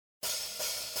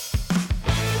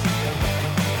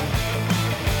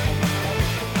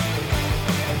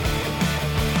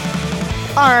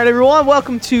All right, everyone,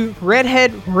 welcome to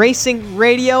Redhead Racing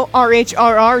Radio,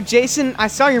 RHRR. Jason, I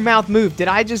saw your mouth move. Did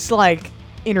I just,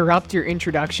 interrupt your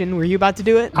introduction? Were you about to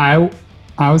do it? I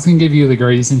was going to give you the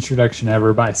greatest introduction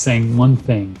ever by saying one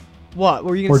thing. What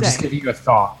were you going to say? Or just give you a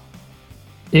thought.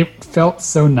 It felt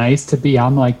so nice to be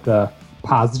on, the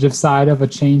positive side of a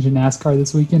change in NASCAR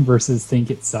this weekend versus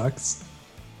think it sucks.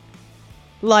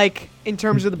 In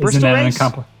terms of the Bristol race?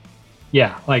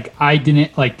 Yeah, I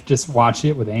didn't just watch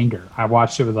it with anger. I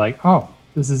watched it with oh,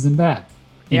 this isn't bad.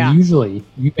 And usually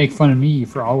you make fun of me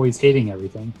for always hating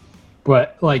everything.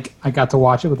 But I got to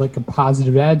watch it with a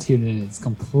positive attitude, and it's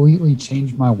completely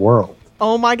changed my world.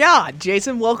 Oh my God,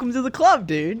 Jason, welcome to the club,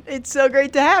 dude. It's so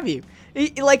great to have you.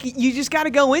 You just got to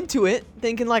go into it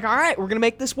thinking all right, we're going to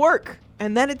make this work.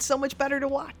 And then it's so much better to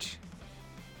watch.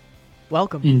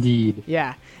 Welcome. Indeed.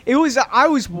 Yeah. I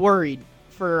was worried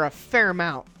for a fair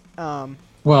amount.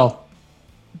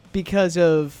 Because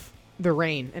of the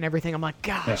rain and everything. I'm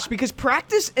gosh, because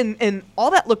practice and all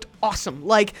that looked awesome.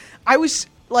 I was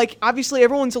obviously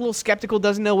everyone's a little skeptical,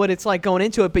 doesn't know what it's like going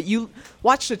into it, but you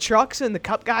watch the trucks and the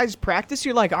Cup guys practice,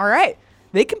 you're all right,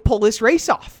 they can pull this race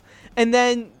off. And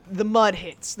then the mud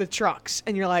hits the trucks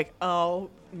and you're oh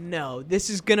no,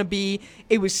 this is going to be,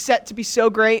 it was set to be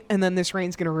so great, and then this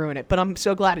rain's going to ruin it. But I'm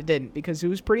so glad it didn't, because it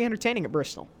was pretty entertaining at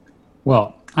Bristol.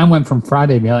 Well, I went from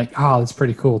Friday to be oh, that's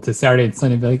pretty cool, to Saturday and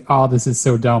Sunday be oh, this is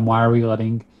so dumb. Why are we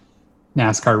letting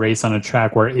NASCAR race on a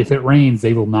track where if it rains,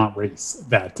 they will not race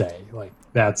that day?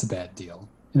 That's a bad deal.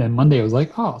 And then Monday, I was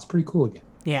oh, it's pretty cool again.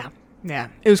 Yeah,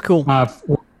 it was cool.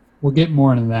 We'll get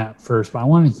more into that first, but I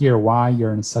want to hear why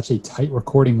you're in such a tight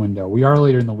recording window. We are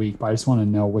later in the week, but I just want to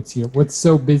know what's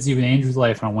so busy with Andrew's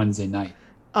life on Wednesday night.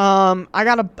 I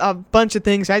got a bunch of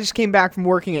things. I just came back from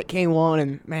working at K1,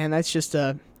 and man, that's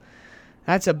a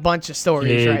bunch of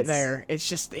stories right there. It's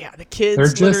just, the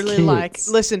kids literally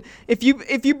listen, if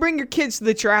you bring your kids to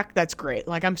the track, that's great.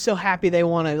 I'm so happy they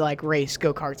want to race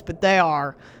go-karts, but they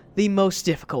are the most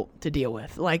difficult to deal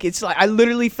with. I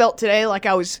literally felt today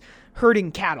I was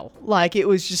herding cattle. It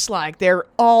was just they're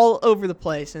all over the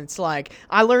place. And it's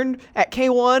I learned at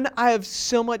K1, I have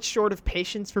so much short of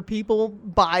patience for people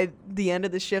by the end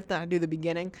of the shift than I do the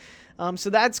beginning. So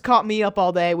that's caught me up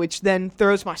all day, which then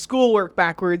throws my schoolwork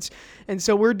backwards. And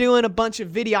so we're doing a bunch of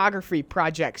videography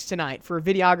projects tonight for a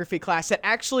videography class that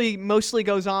actually mostly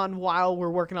goes on while we're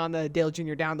working on the Dale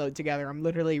Jr. download together. I'm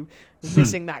literally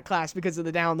missing that class because of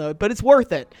the download, but it's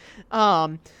worth it.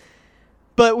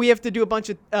 But we have to do a bunch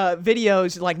of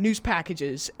videos, news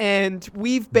packages, and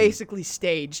we've basically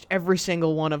staged every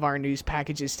single one of our news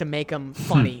packages to make them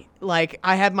funny.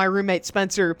 I had my roommate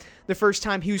Spencer the first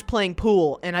time he was playing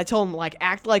pool, and I told him,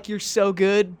 act like you're so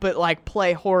good, but,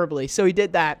 play horribly. So he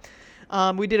did that.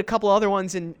 We did a couple other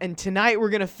ones, and tonight we're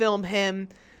going to film him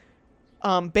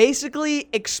basically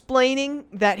explaining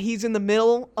that he's in the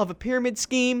middle of a pyramid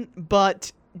scheme,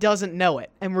 but doesn't know it,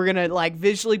 and we're gonna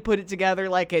visually put it together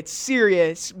it's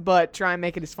serious, but try and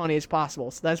make it as funny as possible.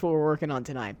 So that's what we're working on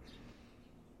tonight.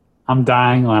 I'm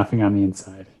dying laughing on the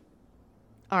inside.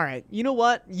 All right, you know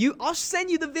what, I'll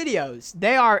send you the videos.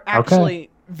 They are actually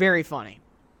very funny.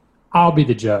 I'll be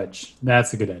the judge.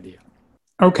 That's a good idea.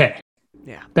 Okay,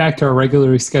 back to our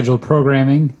regularly scheduled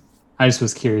programming. I just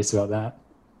was curious about that.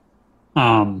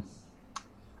 I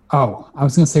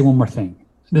was gonna say one more thing.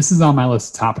 This is on my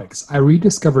list of topics. I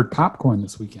rediscovered popcorn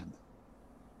this weekend.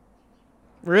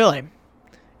 Really?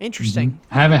 Interesting.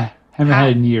 Mm-hmm. I haven't had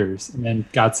it in years, and then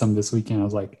got some this weekend. I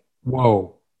was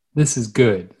whoa, this is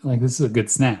good. This is a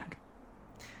good snack.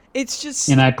 It's just...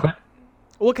 And I put...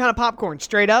 What kind of popcorn?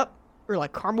 Straight up? Or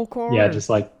caramel corn? Yeah,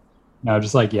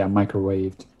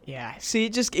 microwaved. Yeah. See,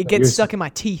 it gets stuck in my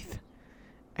teeth.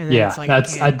 And then it's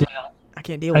I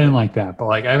can't deal with it. I didn't like that, but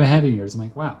I haven't had it in years.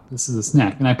 I'm wow, this is a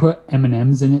snack. And I put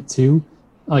M&Ms in it too,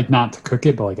 not to cook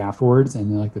it, but afterwards,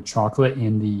 and then the chocolate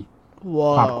and the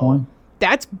popcorn.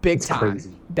 That's big time.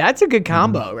 Crazy. That's a good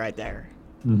combo right there.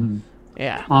 Mm-hmm.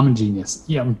 Yeah. I'm a genius.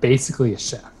 Yeah, I'm basically a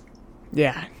chef.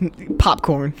 Yeah,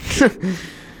 popcorn.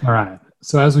 All right.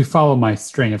 So as we follow my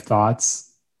strain of thoughts,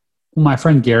 my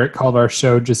friend Garrett called our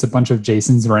show just a bunch of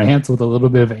Jason's rants with a little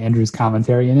bit of Andrew's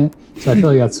commentary in it. So I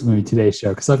feel that's going to be today's show,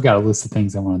 because I've got a list of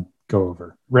things I want to go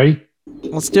over. Ready?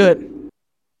 Let's do it.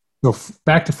 So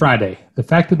back to Friday. The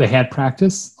fact that they had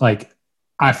practice, I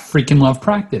freaking love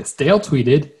practice. Dale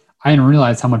tweeted, I didn't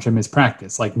realize how much I missed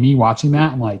practice. Me watching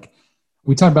that, I'm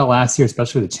we talked about last year,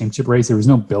 especially the championship race, there was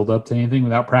no build up to anything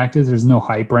without practice. There's no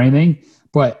hype or anything,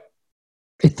 but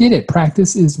it did it.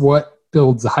 Practice is what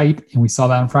builds the hype, and we saw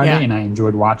that on Friday, and I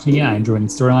enjoyed watching it. I enjoyed the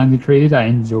storyline they created. I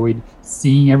enjoyed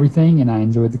seeing everything, and I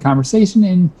enjoyed the conversation,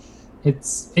 and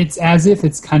it's as if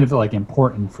it's kind of like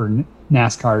important for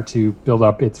NASCAR to build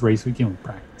up its race weekend with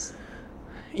practice.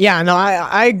 Yeah, no,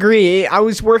 I agree. I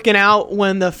was working out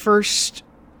when the first,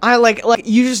 I like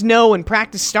you just know when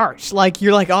practice starts. Like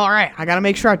you're like, all right, I gotta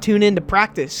make sure I tune in to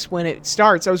practice when it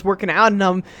starts. I was working out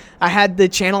and I had the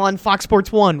channel on Fox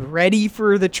Sports 1 ready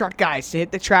for the truck guys to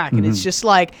hit the track, and it's just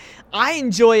like I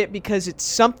enjoy it because it's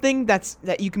something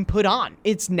that you can put on.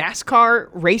 It's NASCAR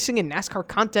racing and NASCAR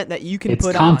content that you can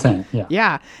put on. It's content,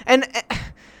 yeah, and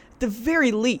at the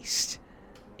very least,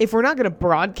 if we're not going to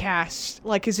broadcast,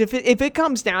 like, because if it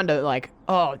comes down to, like,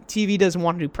 oh, TV doesn't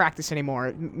want to do practice anymore,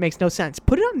 it makes no sense.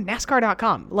 Put it on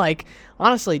NASCAR.com. Like,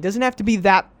 honestly, it doesn't have to be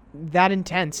that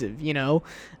intensive, you know?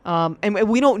 And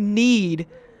we don't need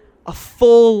a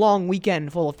full, long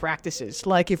weekend full of practices.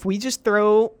 Like, if we just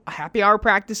throw a happy hour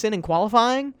practice in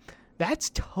qualifying,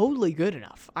 that's totally good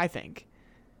enough, I think.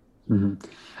 Mm-hmm.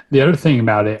 The other thing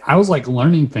about it, I was like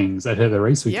learning things ahead of the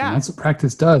race weekend. Yeah. That's what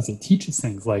practice does. It teaches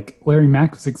things. Like Larry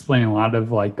Mack was explaining a lot of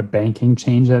like the banking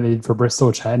change that they did for Bristol,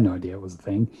 which I had no idea it was a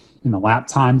thing. In the lap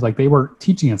times, like they were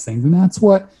teaching us things, and that's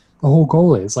what the whole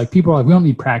goal is. Like people are like, we don't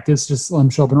need practice, just let them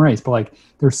show up and race. But like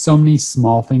there's so many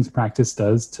small things practice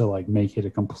does to like make it a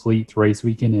complete race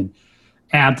weekend and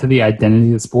add to the identity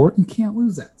of the sport. You can't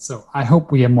lose that. So I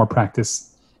hope we have more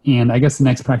practice. And I guess the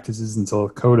next practice is until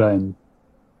Coda and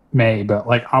May, but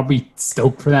like I'll be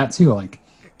stoked for that too. Like,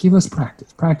 give us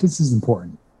practice. Practice is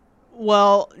important.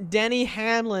 Well, Denny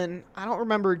Hamlin, I don't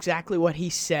remember exactly what he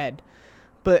said,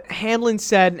 but Hamlin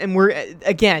said, and we're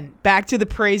again back to the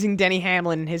praising Denny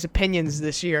Hamlin and his opinions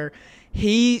this year.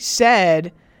 He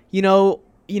said, you know,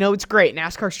 it's great.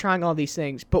 NASCAR's trying all these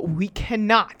things, but we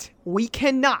cannot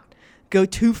go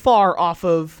too far off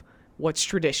of what's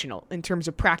traditional in terms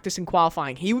of practice and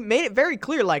qualifying. He made it very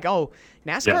clear, like, oh,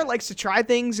 NASCAR likes to try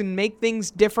things and make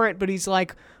things different, but he's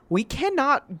like, we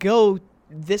cannot go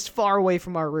this far away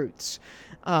from our roots.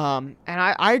 And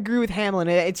I agree with Hamlin.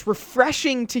 It's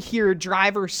refreshing to hear a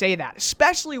driver say that,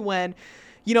 especially when,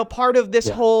 you know, part of this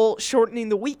whole shortening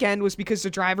the weekend was because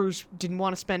the drivers didn't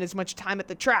want to spend as much time at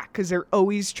the track because they're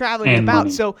always traveling about.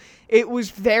 Money. So it was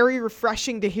very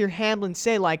refreshing to hear Hamlin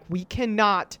say, like, we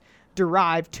cannot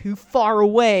derive too far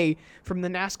away from the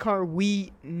NASCAR we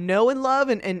know and love,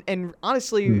 and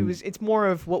honestly, it's more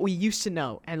of what we used to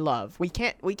know and love. We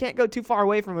can't go too far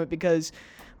away from it because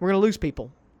we're gonna lose people.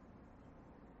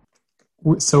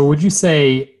 So would you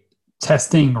say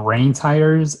testing rain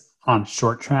tires on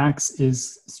short tracks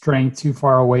is straying too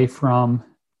far away from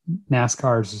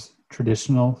NASCAR's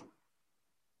traditional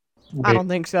way? I don't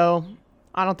think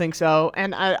so.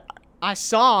 And I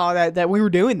saw that we were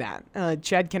doing that.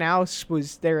 Chad Knaus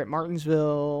was there at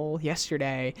Martinsville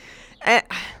yesterday. And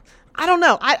I don't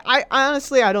know. I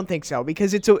honestly, I don't think so,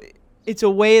 because it's a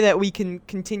way that we can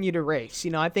continue to race.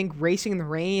 You know, I think racing in the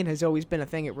rain has always been a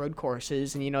thing at road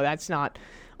courses, and, you know, that's not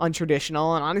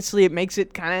untraditional, and honestly, it makes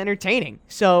it kind of entertaining.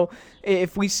 So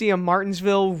if we see a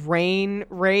Martinsville rain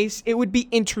race, it would be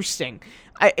interesting.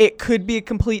 It could be a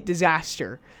complete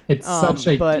disaster. It's such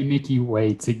a gimmicky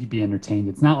way to be entertained.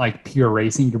 It's not like pure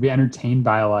racing. You'll be entertained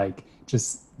by like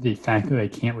just the fact that they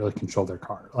can't really control their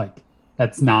car. Like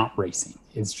that's not racing.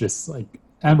 It's just like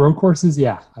at road courses,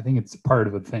 yeah, I think it's part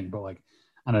of the thing. But like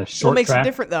on a short track, what makes it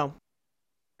different though?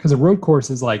 Because a road course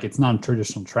is like it's not a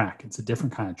traditional track. It's a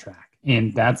different kind of track,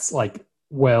 and that's like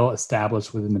well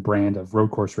established within the brand of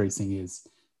road course racing is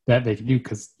that they can do,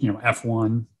 because you know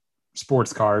F1.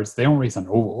 Sports cars, they don't race on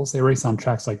ovals. They race on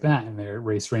tracks like that, and they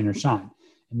race rain or shine.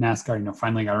 And NASCAR, you know,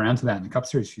 finally got around to that in the Cup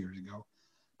Series a few years ago.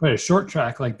 But a short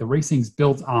track, like the racing's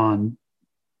built on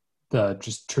the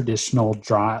just traditional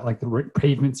dry, like the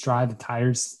pavements dry, the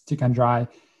tires stick on dry.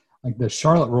 Like the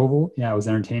Charlotte Roval, yeah, it was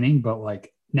entertaining, but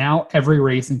like now every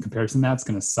race in comparison to that's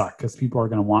going to suck because people are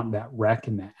going to want that wreck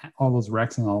and that all those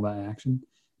wrecks and all that action.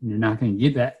 And you're not going to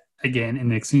get that again in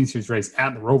the Xfinity Series race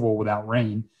at the Roval without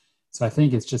rain. So I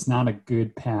think it's just not a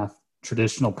good path,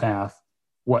 traditional path,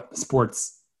 what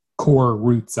sports core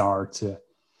roots are to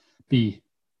be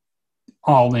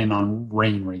all in on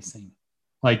rain racing.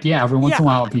 Like, yeah, every once in a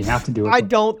while you have to do it. I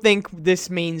don't think this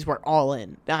means we're all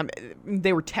in.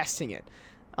 They were testing it.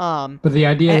 But the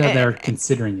idea that they're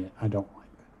considering it, I don't like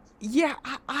that. Yeah,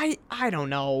 I don't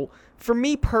know. For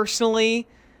me personally,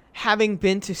 having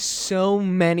been to so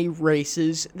many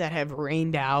races that have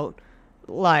rained out,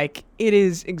 like, it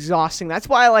is exhausting. That's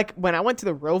why, like, when I went to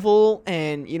the Roval,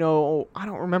 and, you know, I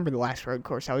don't remember the last road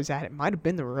course I was at. It might have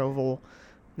been the Roval,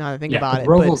 now that I think about it.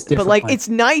 But like, it's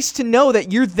nice to know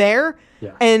that you're there,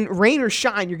 and rain or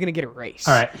shine, you're going to get a race.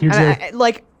 All right, here's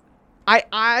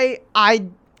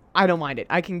I don't mind it.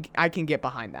 I can get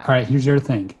behind that. All right, here's your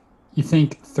thing. You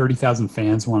think 30,000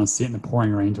 fans want to sit in the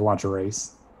pouring rain to watch a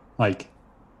race? Like,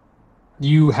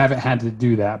 you haven't had to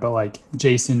do that, but like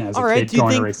Jason as a kid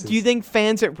going to races. Do you think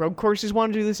fans at road courses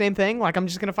want to do the same thing? Like, I'm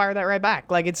just going to fire that right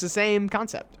back. Like, it's the same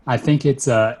concept. I think it's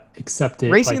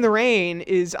accepted. Racing in the rain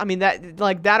is, I mean,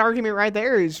 that argument right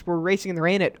there is we're racing in the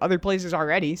rain at other places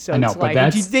already. So it's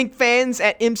like, do you think fans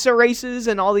at IMSA races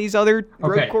and all these other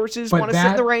road courses want to sit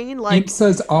in the rain? Like,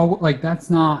 IMSA's all, like, that's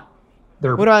not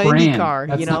their brand. IndyCar,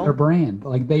 that's not their brand.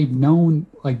 Like, they've known,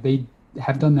 like, they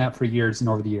have done that for years and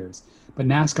over the years. But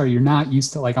NASCAR, you're not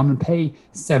used to, like, I'm going to pay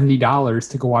 $70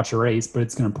 to go watch a race, but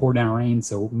it's going to pour down rain.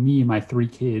 So me and my 3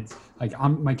 kids, like,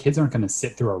 my kids aren't going to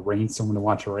sit through a rainstorm to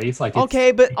watch a race. Like,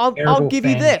 okay, but I'll give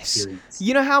you this. Experience.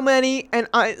 You know how many, and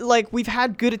we've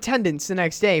had good attendance the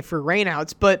next day for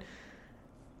rainouts, but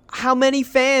how many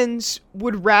fans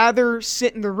would rather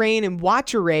sit in the rain and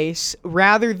watch a race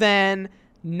rather than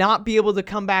not be able to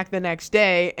come back the next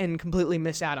day and completely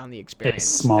miss out on the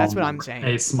experience? That's what I'm saying.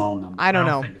 A small number. I don't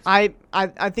know.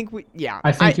 I think we, yeah.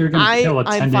 I think you're going to kill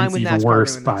attendance even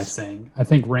worse by saying. I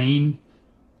think rain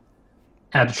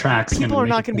at tracks. People are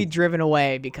not going to be driven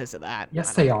away because of that.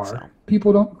 Yes, they are. So.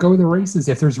 People don't go to the races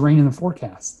if there's rain in the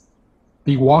forecast.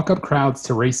 The walk-up crowds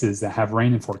to races that have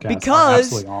rain in forecast are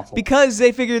absolutely awful. Because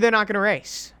they figure they're not going to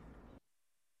race.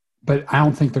 But I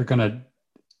don't think they're going to.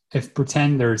 If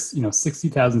pretend there's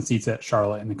 60,000 seats at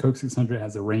Charlotte and the Coke 600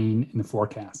 has a rain in the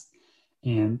forecast,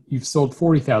 and you've sold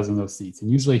 40,000 of those seats,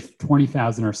 and usually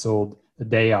 20,000 are sold the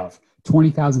day of.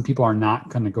 20,000 people are not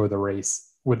going to go to the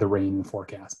race with the rain in the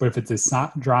forecast. But if it's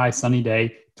a dry, sunny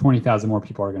day, 20,000 more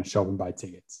people are going to show up and buy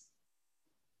tickets.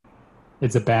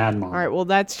 It's a bad model. All right, well,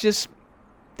 that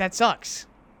sucks.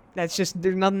 That's just,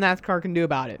 there's nothing NASCAR can do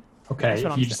about it. Okay,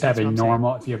 if you just have a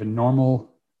normal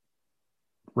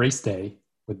race day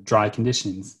with dry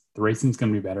conditions, the racing's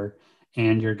going to be better,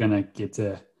 and you're going to get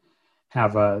to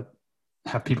have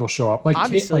people show up. Like,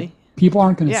 obviously, people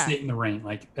aren't going to sit in the rain.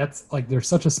 Like, that's like, there's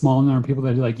such a small number of people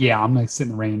that are like, yeah, I'm going to sit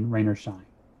in the rain or shine.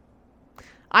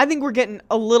 I think we're getting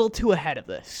a little too ahead of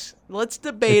this. Let's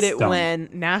debate it when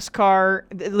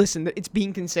NASCAR. Listen, it's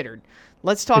being considered.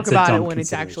 Let's talk about it when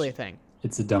it's actually a thing.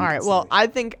 It's a dumb. All right. Well, I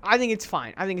think it's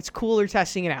fine. I think it's cooler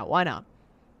testing it out. Why not?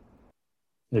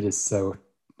 It is so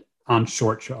on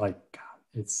short. Like, God,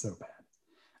 it's so bad.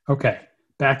 Okay,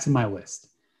 back to my list.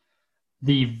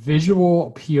 The visual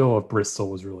appeal of Bristol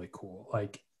was really cool.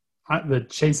 Like, the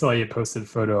Chase Elliott posted a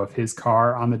photo of his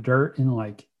car on the dirt and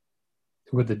like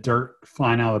with the dirt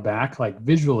flying out of the back. Like,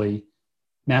 visually,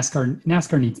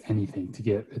 NASCAR needs anything to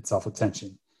get itself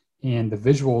attention. And the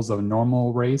visuals of a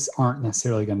normal race aren't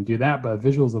necessarily going to do that, but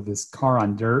visuals of this car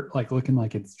on dirt, like looking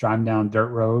like it's driving down a dirt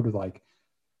road with like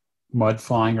mud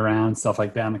flying around, stuff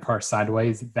like that, and the car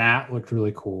sideways, that looked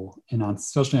really cool. And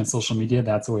especially on social media,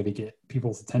 that's a way to get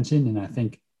people's attention. And I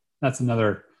think that's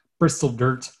another Bristol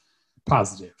dirt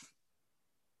positive.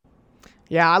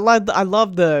 Yeah, I love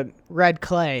the red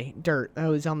clay dirt that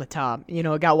was on the top.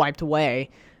 It got wiped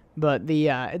away, but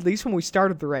at least when we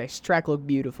started the race, track looked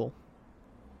beautiful.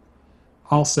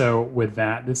 Also, with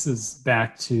that, this is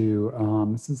back to,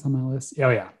 this is on my list. Oh,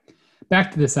 yeah. Back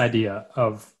to this idea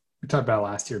of, we talked about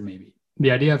last year maybe,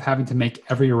 the idea of having to make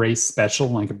every race special,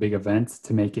 like a big event,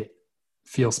 to make it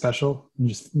feel special and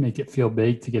just make it feel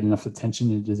big to get enough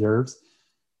attention it deserves.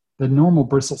 The normal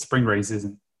Bristol Spring Race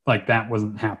isn't like that,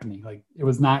 wasn't happening. Like, it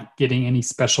was not getting any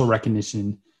special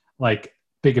recognition like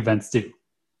big events do.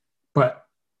 But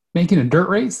making a dirt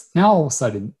race, now all of a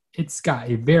sudden, it's got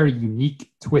a very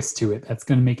unique twist to it that's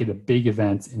going to make it a big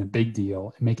event and a big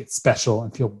deal and make it special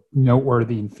and feel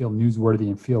noteworthy and feel newsworthy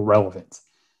and feel relevant.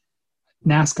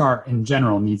 NASCAR in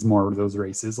general needs more of those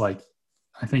races. Like,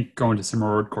 I think going to some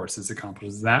road courses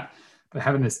accomplishes that. But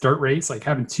having this dirt race, like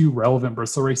having 2 relevant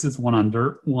Bristol races, one on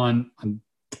dirt, one on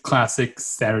classic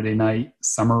Saturday night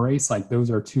summer race, like those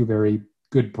are 2 very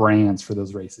good brands for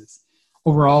those races.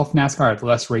 Overall, if NASCAR had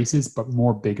less races but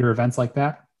more bigger events like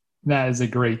that, that is a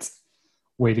great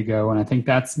way to go. And I think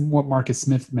that's what Marcus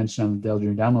Smith mentioned on the Dale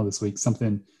Jr. Download this week,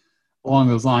 something along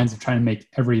those lines of trying to make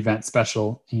every event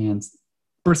special. And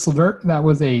Bristol Dirt, that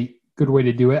was a good way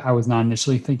to do it. I was not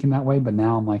initially thinking that way, but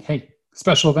now I'm like, hey,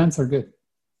 special events are good.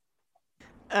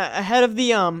 Ahead of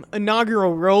the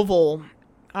inaugural Roval,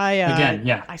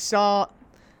 I saw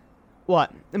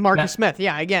what? Marcus Smith,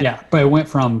 again. Yeah, but it went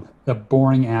from the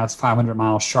boring-ass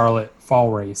 500-mile Charlotte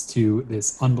fall race to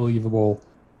this unbelievable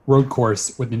road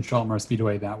course within Charlotte Motor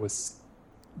Speedway that was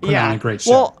putting on a great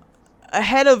show. Well,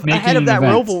 ahead of that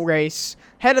Roval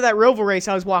race,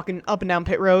 I was walking up and down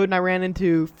pit road, and I ran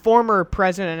into former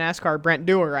president of NASCAR Brent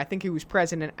Dewar. I think he was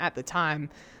president at the time.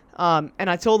 And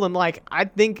I told them, like, I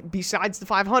think besides the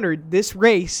 500, this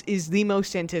race is the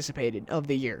most anticipated of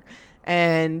the year.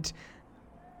 And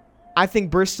I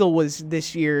think Bristol was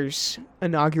this year's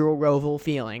inaugural Roval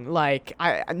feeling. Like,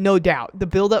 no doubt. The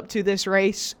build-up to this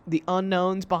race, the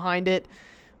unknowns behind it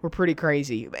were pretty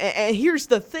crazy. And here's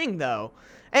the thing, though.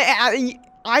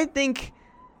 I think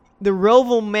the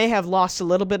Roval may have lost a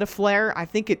little bit of flair. I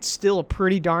think it's still a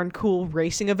pretty darn cool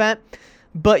racing event.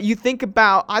 But you think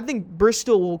about, I think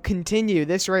Bristol will continue,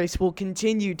 this race will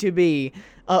continue to be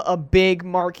a big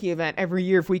marquee event every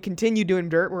year. If we continue doing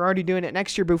dirt, we're already doing it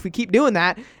next year, but if we keep doing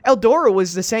that, Eldora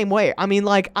was the same way. I mean,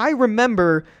 like, I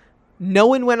remember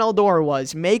knowing when Eldora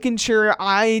was, making sure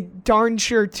I darn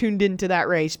sure tuned into that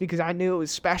race because I knew it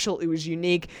was special, it was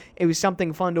unique, it was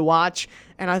something fun to watch.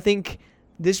 And I think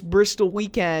this Bristol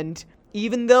weekend,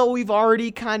 even though we've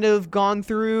already kind of gone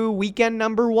through weekend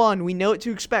number 1, we know what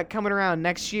to expect coming around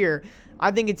next year. I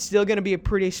think it's still going to be a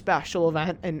pretty special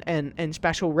event and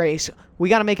special race. We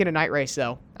got to make it a night race,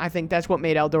 though. I think that's what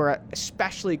made Eldora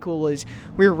especially cool is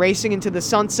we were racing into the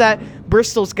sunset.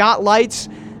 Bristol's got lights.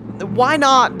 Why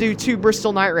not do 2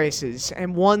 Bristol night races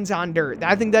and one's on dirt?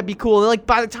 I think that'd be cool. Like,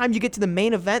 by the time you get to the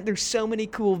main event, there's so many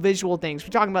cool visual things. We're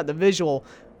talking about the visual.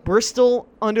 Bristol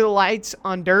under the lights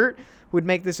on dirt would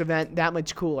make this event that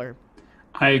much cooler.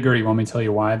 I agree. Want me to tell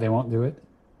you why they won't do it?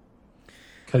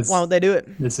 Because why won't they do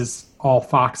it? This is all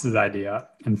Fox's idea,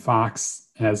 and Fox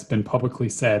has been publicly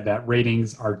said that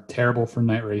ratings are terrible for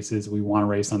night races. We want to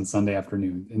race on Sunday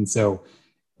afternoon. And so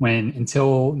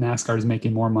until NASCAR is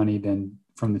making more money than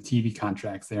from the TV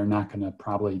contracts, they are not going to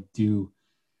probably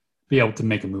be able to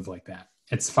make a move like that.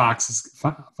 It's Fox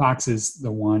is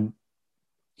the one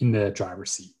in the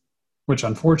driver's seat, which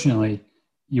unfortunately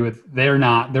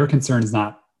their concern is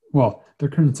not, well, their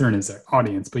concern is their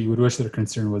audience, but you would wish their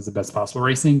concern was the best possible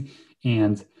racing.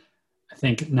 And I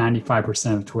think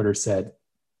 95% of Twitter said,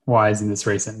 why isn't this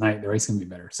race at night? The race can be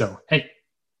better. So, hey,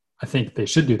 I think they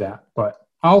should do that. But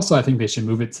also, I think they should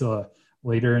move it to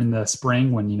later in the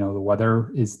spring when, the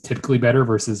weather is typically better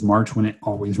versus March when it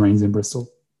always rains in Bristol.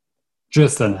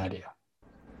 Just an idea.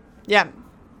 Yeah,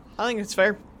 I think it's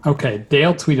fair. Okay,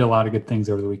 Dale tweeted a lot of good things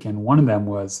over the weekend. One of them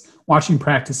was watching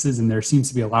practices, and there seems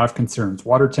to be a lot of concerns.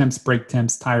 Water temps, brake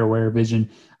temps, tire wear, vision.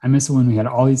 I miss when we had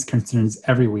all these concerns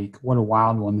every week. What a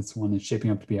wild one this one is shaping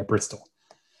up to be at Bristol.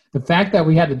 The fact that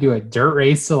we had to do a dirt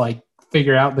race to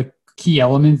figure out the key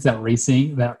elements that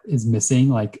racing that is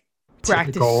missing,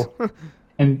 practice. Typical.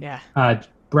 And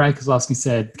Brad Kozlowski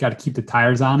said, got to keep the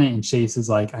tires on it. And Chase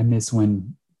is I miss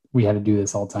when we had to do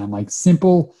this all the time.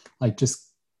 Simple, just,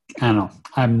 I don't know.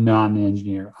 I'm not an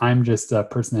engineer. I'm just a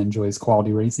person that enjoys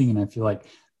quality racing. And I feel like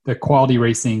the quality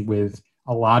racing with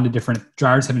a lot of different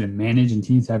drivers having to manage and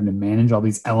teams having to manage all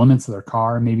these elements of their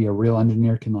car. Maybe a real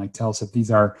engineer can tell us if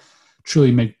these are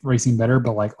truly make racing better.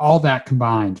 But all that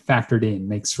combined, factored in,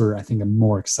 makes for, I think, a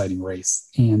more exciting race.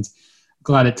 And I'm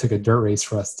glad it took a dirt race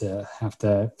for us to have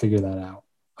to figure that out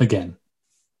again.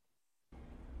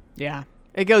 Yeah.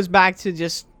 It goes back to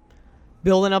just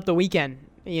building up the weekend,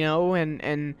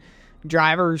 and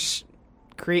drivers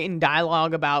creating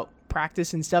dialogue about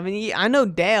practice and stuff. And I know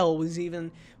Dale was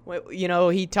even,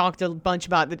 he talked a bunch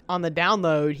about on the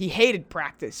download. He hated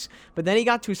practice, but then he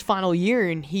got to his final year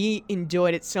and he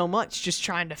enjoyed it so much, just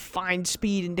trying to find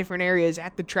speed in different areas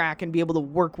at the track and be able to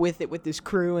work with it with his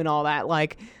crew and all that.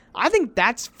 I think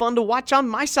that's fun to watch on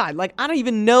my side. I don't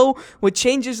even know what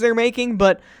changes they're making,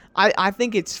 but I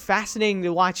think it's fascinating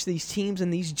to watch these teams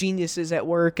and these geniuses at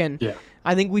work, and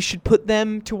I think we should put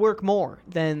them to work more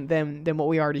than what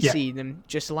we already see, them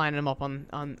just lining them up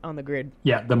on the grid.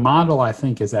 Yeah, the model, I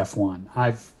think, is F1.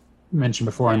 I've mentioned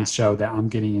before on the show that I'm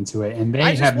getting into it, and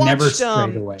they have never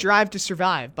strayed away. Drive to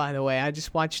Survive, by the way. I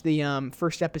just watched the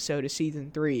first episode of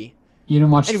season 3. You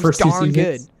didn't watch the first 2 seasons?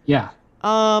 Good. Yeah.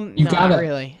 No, not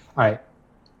really. All right.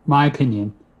 My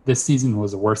opinion, this season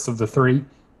was the worst of the 3.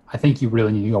 I think you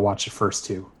really need to go watch the first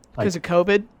 2. Because of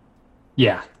COVID?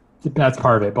 Yeah, that's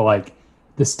part of it. But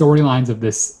the storylines of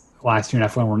this last year in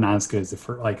F1 were not as good as the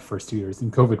first 2 years.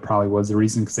 And COVID probably was the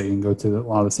reason because they didn't go to a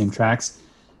lot of the same tracks.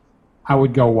 I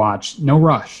would go watch, no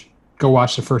rush, go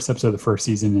watch the first episode of the first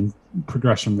season and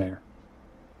progress from there.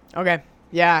 Okay.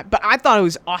 Yeah, but I thought it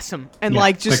was awesome. And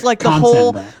the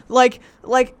whole,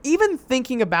 even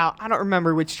thinking about, I don't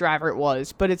remember which driver it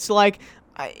was, but it's I'm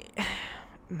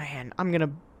going to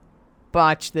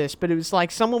botch this, but it was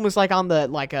someone was on the,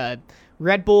 a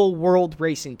Red Bull World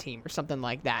Racing Team or something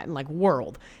like that, and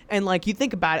world. And you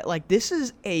think about it, this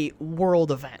is a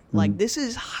world event. This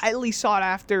is highly sought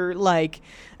after, and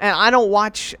I don't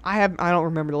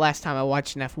remember the last time I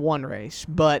watched an F1 race,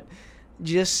 but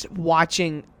just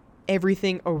watching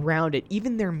everything around it,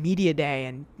 even their media day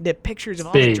and the pictures of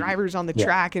all the drivers on the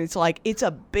track. And it's like, it's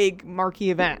a big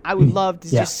marquee event. I would love to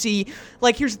just see,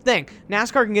 like, here's the thing.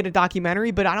 NASCAR can get a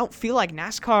documentary, but I don't feel like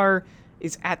NASCAR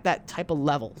is at that type of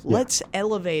level. Let's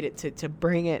elevate it to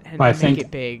bring it and make it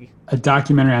big. A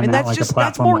documentary on that, like a platform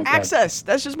that's more like access.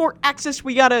 That's just more access.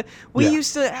 We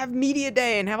used to have media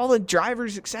day and have all the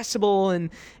drivers accessible and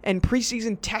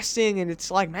preseason testing, and it's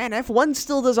like, man, F1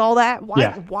 still does all that.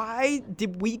 Why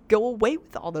did we go away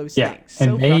with all those things? So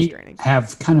and they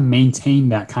have kind of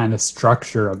maintained that kind of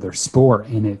structure of their sport,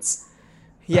 and it's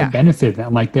benefit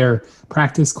them. Like their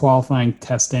practice, qualifying,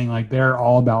 testing, like they're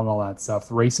all about all that stuff.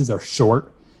 The races are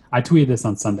short. I tweeted this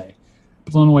on Sunday.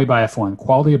 Blown away by F1.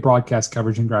 Quality of broadcast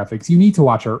coverage and graphics. You need to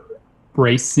watch a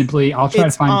race simply. I'll try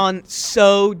to find. It's on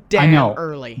so damn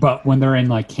early. But when they're in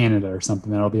like Canada or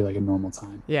something, that'll be like a normal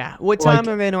time. Yeah. What time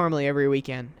are they normally every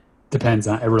weekend? Depends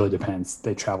on. It really depends.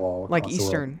 They travel all across like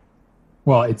Eastern.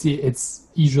 Well, it's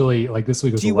usually like this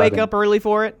week was. Do you 11. wake up early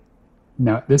for it?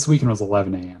 No, this weekend was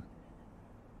 11 a.m.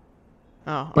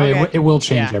 Oh, but it will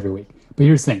change every week. But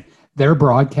here's the thing: their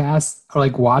broadcasts are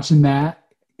like watching that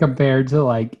compared to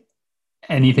like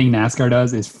anything NASCAR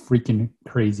does is freaking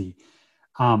crazy.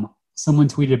 Someone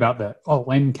tweeted about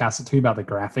Landon Castle tweeted about the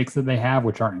graphics that they have,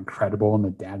 which are incredible, and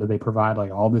the data they provide,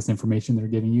 like all this information they're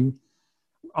giving you.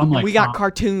 We got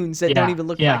cartoons that don't even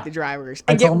look like the drivers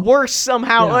and get worse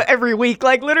somehow every week.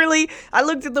 Like literally, I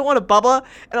looked at the one of Bubba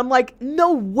and I'm like,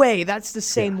 no way, that's the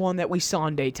same one that we saw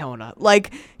in Daytona.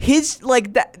 Like his,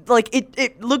 like that, like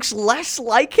it looks less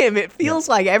like him. It feels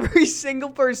like every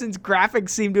single person's graphics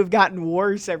seem to have gotten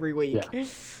worse every week. Yeah.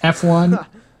 F1,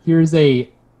 here's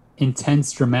a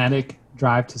intense, dramatic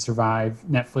Drive to Survive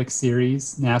Netflix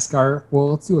series. NASCAR,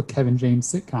 well, let's do a Kevin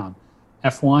James sitcom.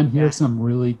 F1, here's some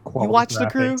really quality You watched graphics. The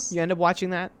Crew? You end up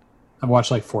watching that? I watched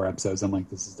like 4 episodes. I'm like,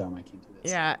 this is dumb. I can't do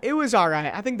this. Yeah, it was all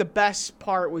right. I think the best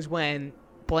part was when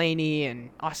Blaney and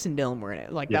Austin Dillon were in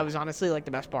it. Like, that was honestly like the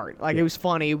best part. Like, it was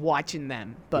funny watching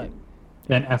them. But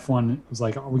then F1 was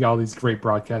like, we got all these great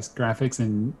broadcast graphics,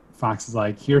 and Fox is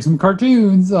like, here's some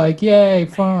cartoons. Like, yay,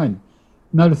 fun.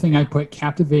 Another thing I put,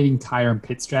 captivating tire and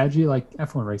pit strategy. Like,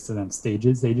 F1 races on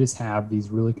stages, they just have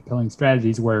these really compelling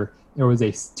strategies where there was a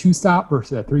 2-stop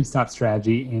versus a 3-stop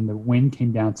strategy, and the win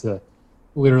came down to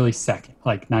literally second,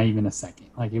 like not even a second.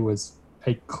 Like it was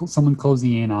someone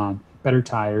closing in on better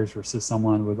tires versus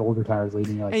someone with older tires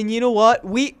leading. Like, and you know what?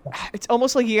 It's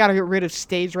almost like you got to get rid of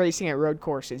stage racing at road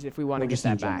courses if we want to get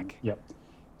that back. Yep.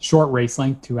 Short race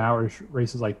length, 2 hours.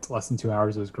 Races like less than 2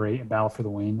 hours was great. A battle for the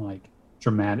win, like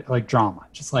dramatic, like drama.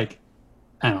 Just like,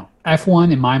 I don't know.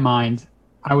 F1 in my mind,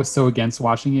 I was so against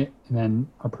watching it, and then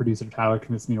our producer Tyler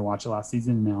convinced me to watch it last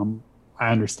season, and now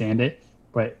I understand it.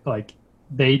 But like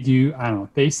they do, I don't know,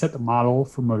 they set the model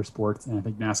for motorsports, and I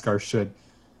think NASCAR should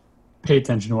pay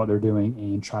attention to what they're doing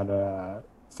and try to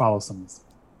follow some of this.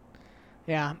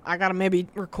 Yeah, I gotta maybe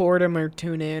record them or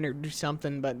tune in or do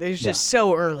something, but it's just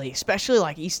so early, especially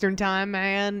like Eastern time,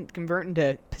 man. Converting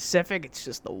to Pacific, it's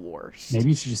just the worst. Maybe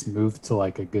you should just move to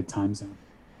like a good time zone.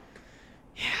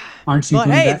 Yeah. Aren't you? But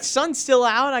hey, the sun's still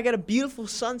out. I got a beautiful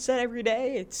sunset every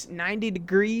day. It's 90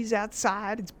 degrees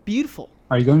outside. It's beautiful.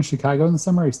 Are you going to Chicago in the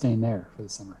summer, or are you staying there for the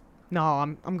summer? No,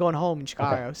 I'm going home in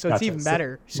Chicago, so it's even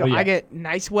better. So I get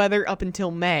nice weather up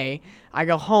until May. I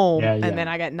go home, and then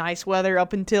I get nice weather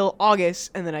up until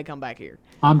August, and then I come back here.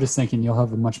 I'm just thinking you'll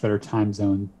have a much better time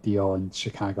zone deal in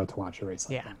Chicago to watch a race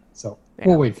like that. So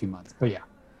we'll wait a few months. But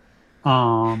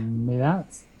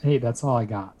that's all I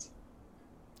got.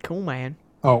 Cool, man.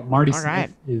 Oh, Marty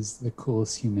Smith is the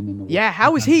coolest human in the world. Yeah,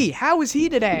 how was he? How was he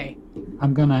today?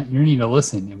 You need to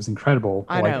listen. It was incredible.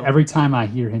 I know. Every time I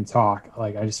hear him talk,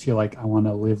 like I just feel like I want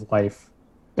to live life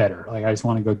better. Like I just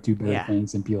want to go do better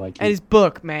things and be like him. And his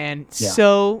book, man,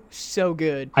 so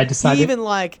good. I decided he even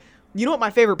you know what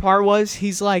my favorite part was?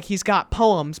 He's got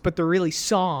poems, but they're really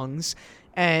songs.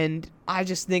 And I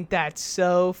just think that's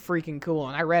so freaking cool.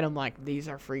 And I read them like, these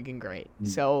are freaking great.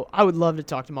 So I would love to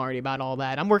talk to Marty about all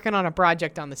that. I'm working on a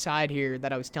project on the side here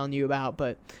that I was telling you about,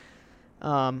 but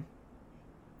I'll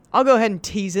go ahead and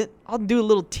tease it. I'll do a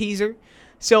little teaser.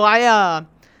 So I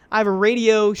have a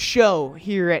radio show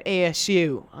here at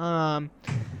ASU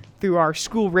through our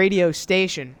school radio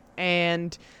station.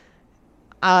 And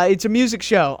it's a music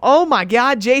show. Oh my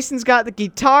God, Jason's got the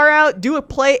guitar out.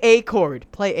 Play A chord.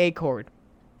 Play A chord.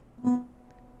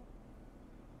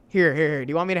 Here. Do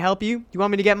you want me to help you? Do you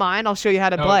want me to get mine? I'll show you how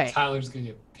to play. Tyler's going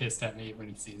to get pissed at me when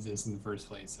he sees this in the first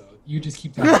place, so you just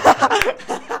keep talking.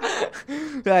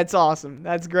 That's awesome.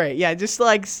 That's great. Yeah, just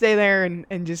like stay there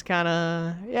and just kind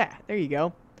of, there you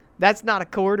go. That's not a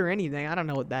chord or anything. I don't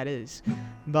know what that is.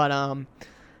 But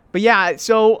But yeah,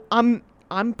 so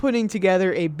I'm putting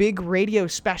together a big radio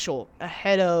special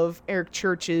ahead of Eric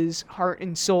Church's Heart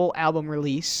and Soul album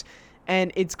release,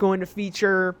 and it's going to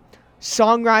feature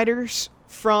songwriters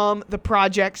from the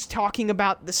projects talking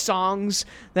about the songs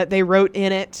that they wrote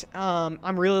in it.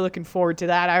 I'm really looking forward to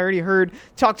that. I already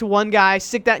talked to one guy,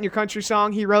 Stick That in Your Country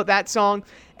Song. He wrote that song,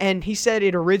 and he said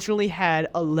it originally had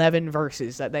 11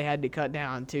 verses that they had to cut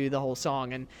down to the whole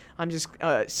song, and I'm just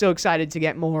so excited to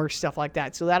get more stuff like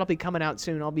that. So that'll be coming out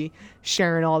soon. I'll be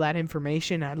sharing all that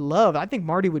information. I think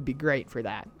Marty would be great for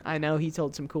that. I know he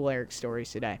told some cool Eric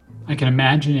stories today. I can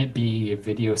imagine it be a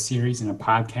video series and a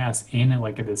podcast and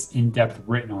like this in-depth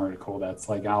written article that's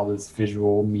like all this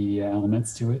visual media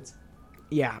elements to it.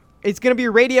 Yeah. It's going to be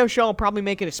a radio show. I'll probably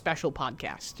make it a special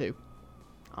podcast too,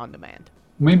 on demand.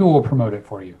 Maybe we'll promote it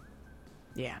for you.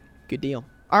 Yeah, good deal.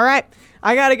 All right,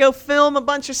 I got to go film a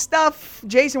bunch of stuff.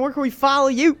 Jason, where can we follow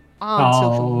you on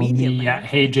social media? Me at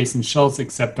Hey Jason Schultz,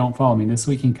 except don't follow me this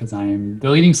weekend because I am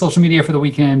deleting social media for the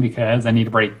weekend because I need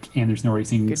a break and there's no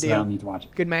racing, so I don't need to watch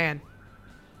it. Good man.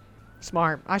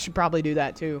 Smart. I should probably do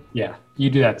that too. Yeah, you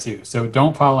do that too. So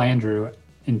don't follow Andrew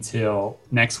until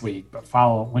next week, but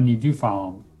when you do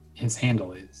follow him, his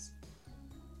handle is.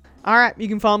 All right, you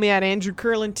can follow me at Andrew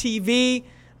Curlin TV.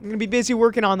 I'm going to be busy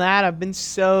working on that. I've been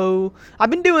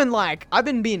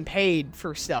being paid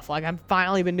for stuff. Like, I've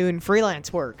finally been doing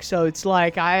freelance work. So it's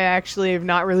like I actually have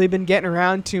not really been getting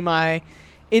around to my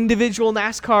individual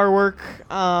NASCAR work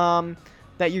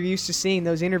that you're used to seeing,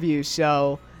 those interviews.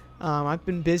 So I've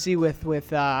been busy with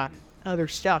other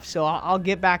stuff. So I'll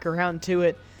get back around to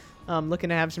it. Looking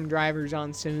to have some drivers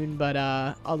on soon. But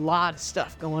a lot of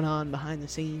stuff going on behind the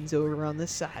scenes over on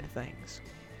this side of things.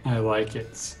 I like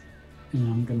it. And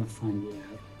I'm going to find it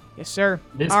out. Yes, sir.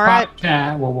 This All podcast,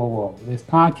 right. Whoa. This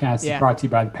podcast is brought to you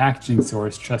by The Packaging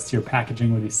Source. Trust your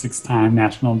packaging with a 6-time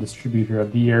National Distributor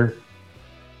of the Year.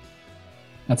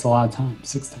 That's a lot of time.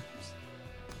 6 times.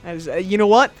 As, you know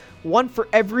what? One for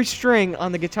every string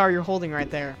on the guitar you're holding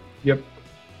right there. Yep.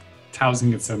 Tow's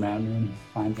going to get so mad when he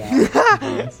finds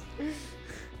out.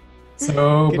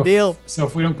 So, good deal. So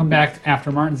if we don't come back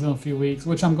after Martinsville in a few weeks,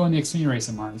 which I'm going to Xfinity race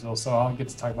in Martinsville, so I'll get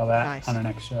to talk about that on our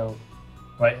next show.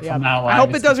 But if I'm not allowed, I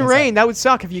hope it doesn't rain. That would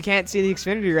suck if you can't see the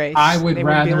Xfinity race. I would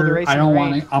rather. I don't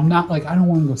want to. I'm not like I don't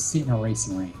want to go sit in a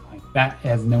racing rain. Like that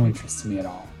has no interest to me at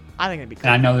all. I think it'd be cool.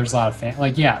 And I know there's a lot of fans.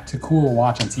 Like to cool to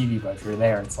watch on TV, but if you're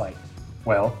there, it's like,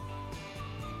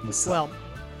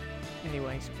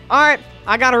 anyways. All right,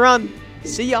 I gotta run.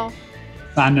 See y'all.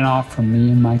 Signing off from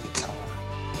me and my guitar.